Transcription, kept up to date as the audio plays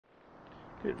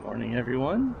Good morning,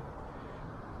 everyone.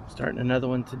 Starting another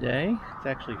one today. It's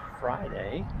actually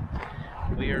Friday.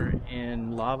 We are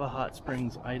in Lava Hot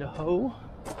Springs, Idaho,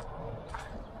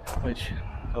 which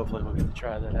hopefully we'll get to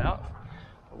try that out.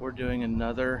 But we're doing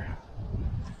another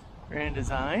grand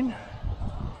design.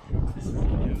 This is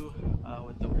new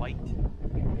with the white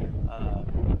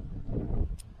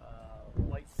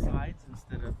sides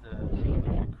instead of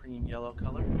the cream yellow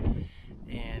color,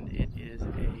 and it is a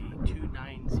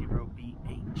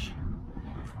 290BH.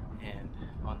 And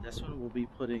on this one we'll be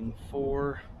putting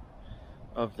 4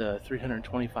 of the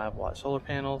 325 watt solar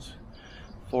panels,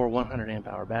 4 100 amp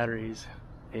hour batteries,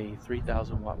 a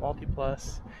 3000 watt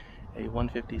Multiplus, a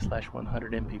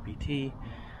 150/100 MPPT,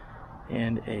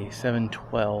 and a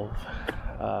 712,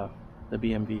 the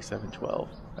BMV-712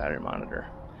 battery monitor.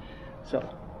 So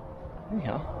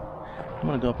anyhow, I'm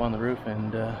gonna go up on the roof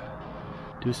and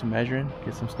do some measuring,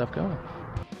 get some stuff going.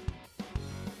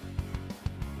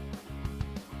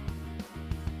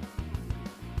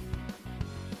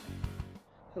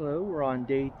 Hello, we're on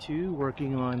day 2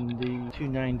 working on the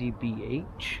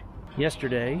 290BH.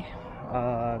 Yesterday,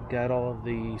 got all of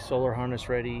the solar harness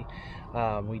ready.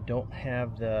 We don't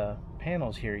have the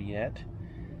panels here yet,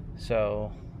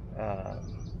 so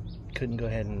couldn't go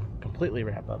ahead and completely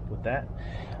wrap up with that.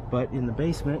 But in the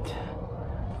basement,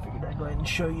 I figured I'd go ahead and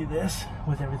show you this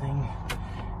with everything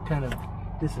kind of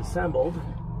disassembled.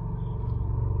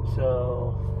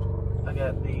 So I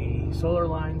got the solar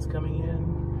lines coming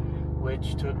in,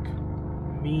 which took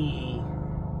me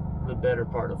the better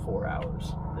part of 4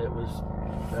 hours. That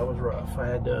was rough. I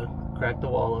had to crack the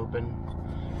wall open,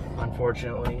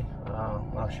 unfortunately.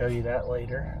 I'll show you that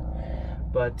later.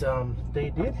 But they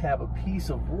did have a piece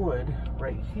of wood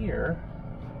right here.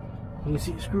 You can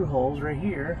see screw holes right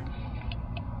here,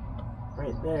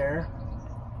 right there,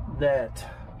 that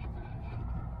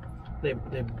they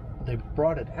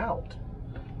brought it out,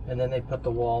 and then they put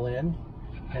the wall in,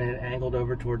 and it angled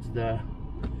over towards the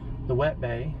wet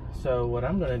bay. So what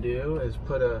I'm going to do is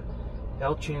put a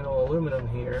L-channel aluminum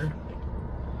here,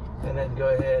 and then go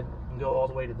ahead and go all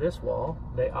the way to this wall.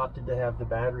 They opted to have the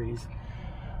batteries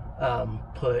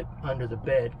put under the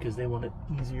bed because they want it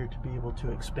easier to be able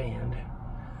to expand.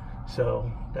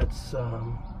 So that's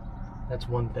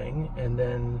one thing, and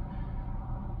then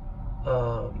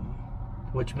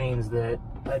which means that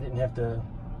I didn't have to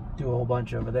do a whole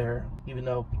bunch over there, even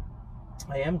though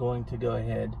I am going to go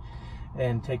ahead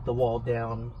and take the wall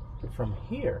down from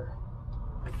here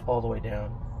all the way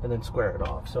down and then square it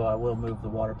off. So I will move the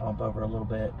water pump over a little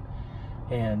bit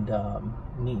and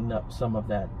neaten up some of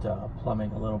that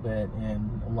plumbing a little bit,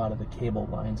 and a lot of the cable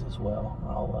lines as well.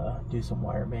 I'll do some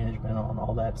wire management on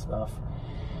all that stuff.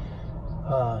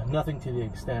 Nothing to the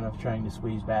extent of trying to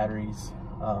squeeze batteries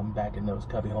back in those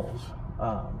cubby holes.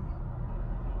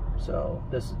 So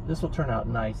this will turn out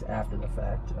nice after the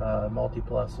fact.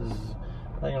 Multiplus is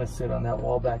probably going to sit on that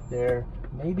wall back there,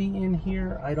 maybe in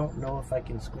here. I don't know if I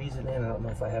can squeeze it in. I don't know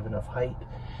if I have enough height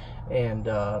and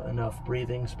enough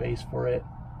breathing space for it.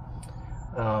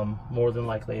 More than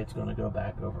likely it's going to go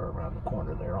back over around the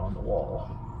corner there on the wall.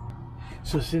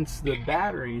 So since the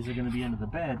batteries are going to be under the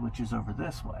bed, which is over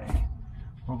this way,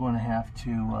 we're going to have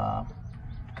to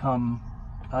come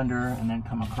under and then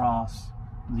come across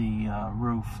the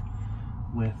roof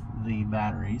with the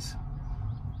batteries,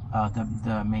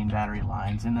 the main battery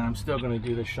lines. And then I'm still going to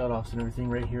do the shutoffs and everything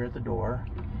right here at the door.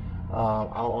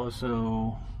 I'll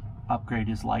also upgrade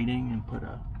his lighting and put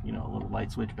a little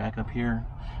light switch back up here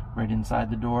right inside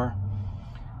the door,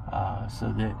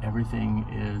 so that everything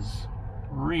is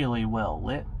really well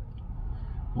lit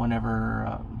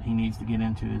whenever he needs to get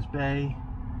into his bay.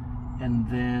 And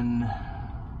then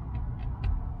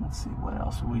let's see, what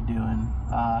else are we doing?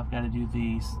 I've got to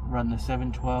run the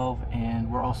 712, and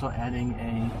we're also adding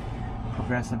a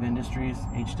Progressive Industries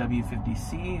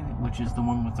HW50C, which is the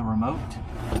one with the remote.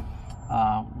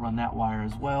 Run that wire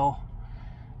as well.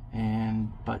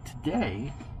 But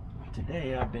today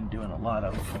I've been doing a lot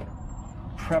of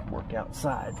prep work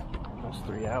outside, almost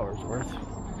 3 hours worth,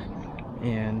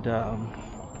 and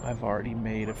I've already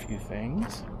made a few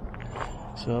things.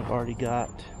 So I've already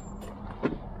got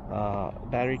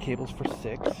battery cables for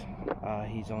 6.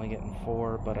 He's only getting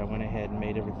 4, but I went ahead and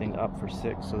made everything up for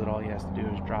 6 so that all he has to do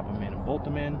is drop them in and bolt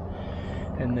them in.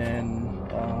 And then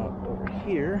over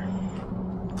here,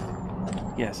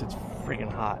 yes, it's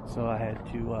freaking hot, so I had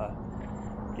to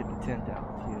get the tent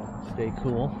out to stay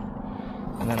cool.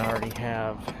 And then I already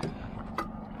have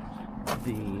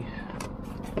the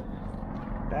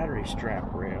battery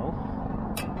strap rail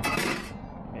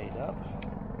made up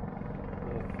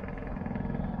with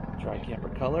tri-camber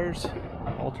colors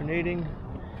alternating,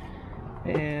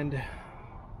 and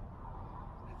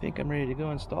think I'm ready to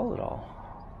go install it all.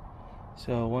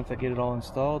 So once I get it all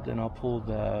installed, then I'll pull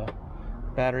the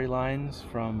battery lines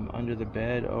from under the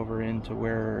bed over into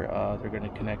where they're going to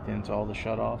connect into all the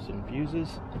shutoffs and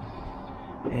fuses.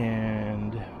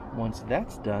 And once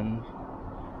that's done,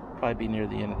 probably be near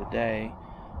the end of the day,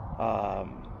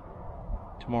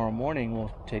 tomorrow morning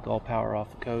we'll take all power off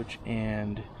the coach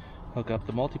and hook up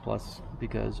the Multiplus,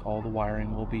 because all the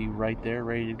wiring will be right there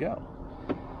ready to go.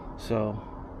 So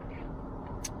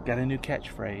got a new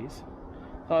catchphrase,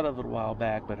 thought of it a while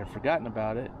back but I'd forgotten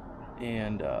about it,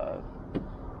 and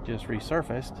just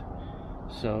resurfaced.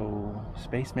 So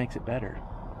space makes it better.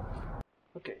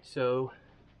 Okay, so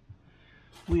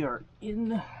we are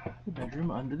in the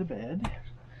bedroom under the bed,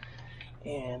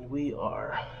 and we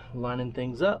are lining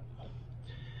things up.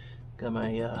 Got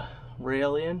my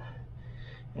rail in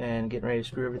and getting ready to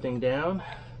screw everything down.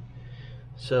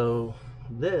 So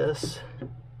this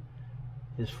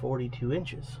is 42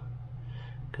 inches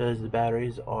because the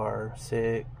batteries are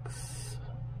 6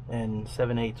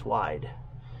 7/8 wide.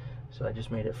 So I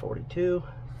just made it 42,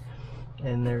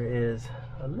 and there is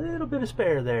a little bit of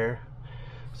spare there.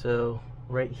 So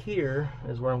right here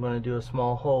is where I'm going to do a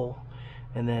small hole,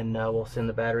 and then we'll send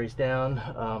the batteries down.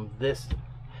 This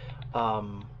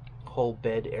whole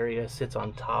bed area sits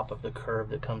on top of the curve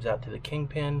that comes out to the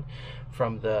kingpin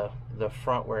from the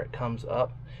front where it comes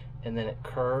up, and then it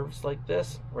curves like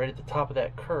this. Right at the top of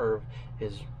that curve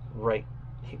is right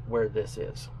where this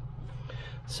is.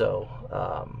 So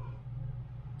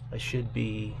I should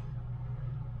be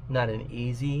not an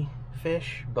easy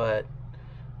fish, but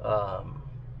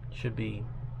should be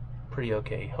pretty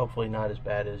okay. Hopefully not as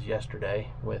bad as yesterday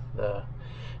with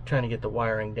trying to get the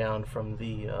wiring down from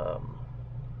the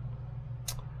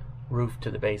roof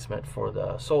to the basement for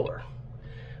the solar.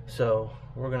 So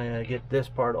we're gonna get this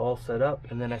part all set up,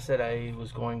 and then I said I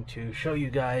was going to show you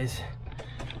guys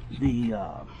the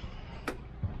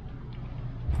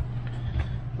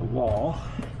wall.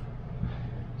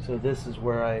 So this is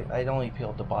where I'd only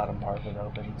peeled the bottom part of it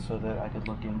open so that I could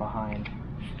look in behind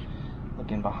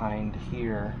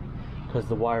here, because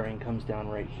the wiring comes down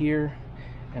right here.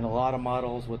 And a lot of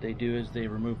models, what they do is they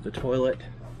remove the toilet,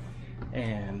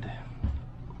 and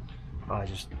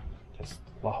just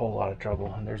a whole lot of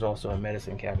trouble. And there's also a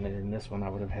medicine cabinet in this one. I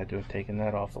would have had to have taken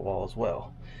that off the wall as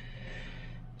well.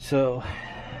 So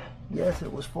yes,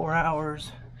 it was 4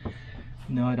 hours.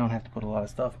 No, I don't have to put a lot of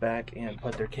stuff back and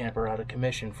put their camper out of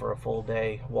commission for a full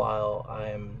day while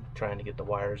I'm trying to get the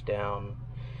wires down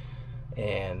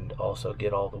and also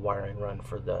get all the wiring run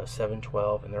for the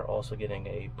 712. And they're also getting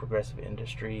a Progressive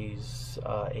Industries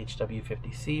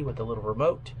HW50C with a little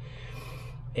remote,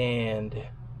 and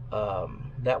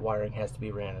that wiring has to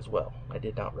be ran as well. I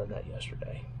did not run that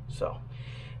yesterday. So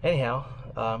anyhow,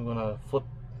 I'm gonna flip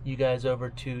you guys over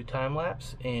to time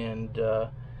lapse and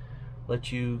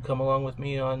let you come along with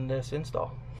me on this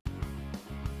install.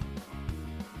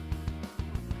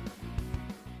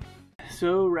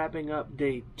 So wrapping up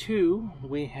day 2,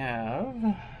 we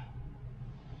have,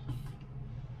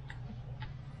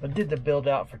 I did the build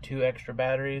out for 2 extra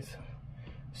batteries,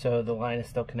 so the line is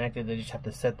still connected. They just have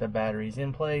to set the batteries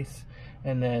in place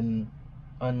and then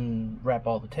unwrap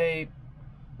all the tape,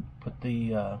 put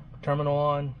the terminal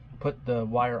on, put the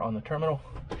wire on the terminal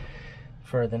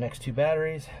for the next 2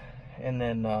 batteries. And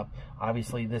then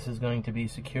obviously this is going to be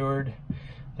secured.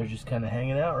 They're just kind of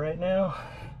hanging out right now,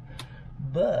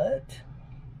 but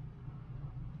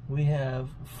we have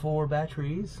 4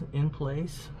 batteries in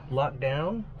place, locked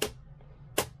down,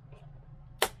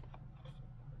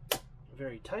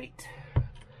 very tight,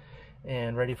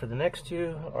 and ready for the next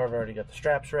 2. I've already got the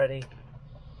straps ready.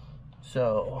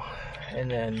 So, and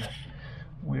then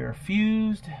we're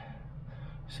fused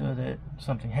so that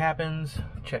something happens,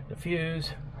 check the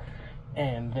fuse.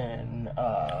 And then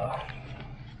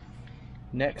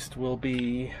next will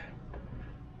be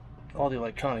all the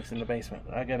electronics in the basement.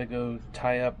 I gotta go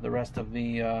tie up the rest of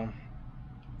the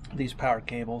these power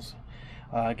cables,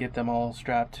 get them all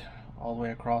strapped all the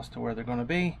way across to where they're going to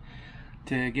be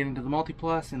to get into the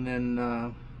Multiplus, and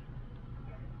then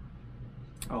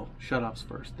shutoffs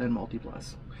first, then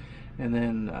Multiplus, and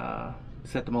then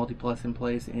set the Multiplus in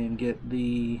place and get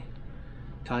the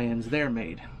tie-ins there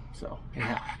made. So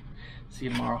anyhow, see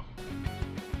you tomorrow.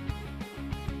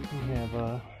 We have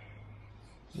a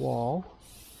wall,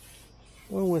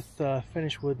 well, with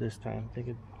finished wood this time. I think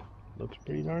it looks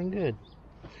pretty darn good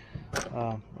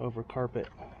over carpet,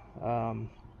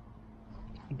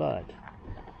 but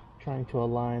trying to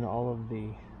align all of the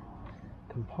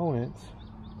components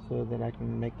so that I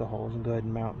can make the holes and go ahead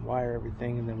and mount and wire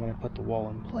everything. And then when I put the wall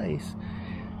in place,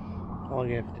 all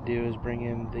you have to do is bring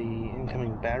in the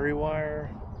incoming battery wire,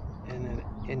 and then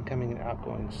incoming and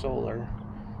outgoing solar,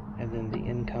 and then the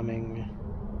incoming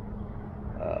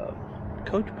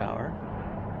coach power,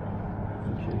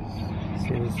 which is,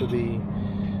 so this will be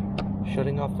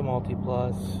shutting off the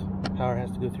Multiplus. Power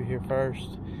has to go through here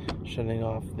first, shutting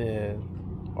off the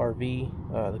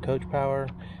RV, the coach power,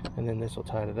 and then this will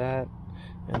tie to that,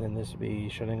 and then this will be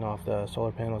shutting off the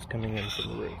solar panels coming in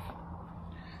from the roof.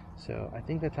 So I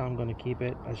think that's how I'm going to keep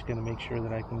it. I'm just going to make sure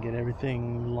that I can get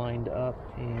everything lined up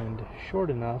and short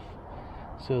enough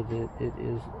so that it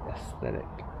is aesthetic.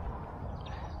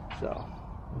 So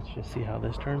let's just see how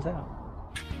this turns out.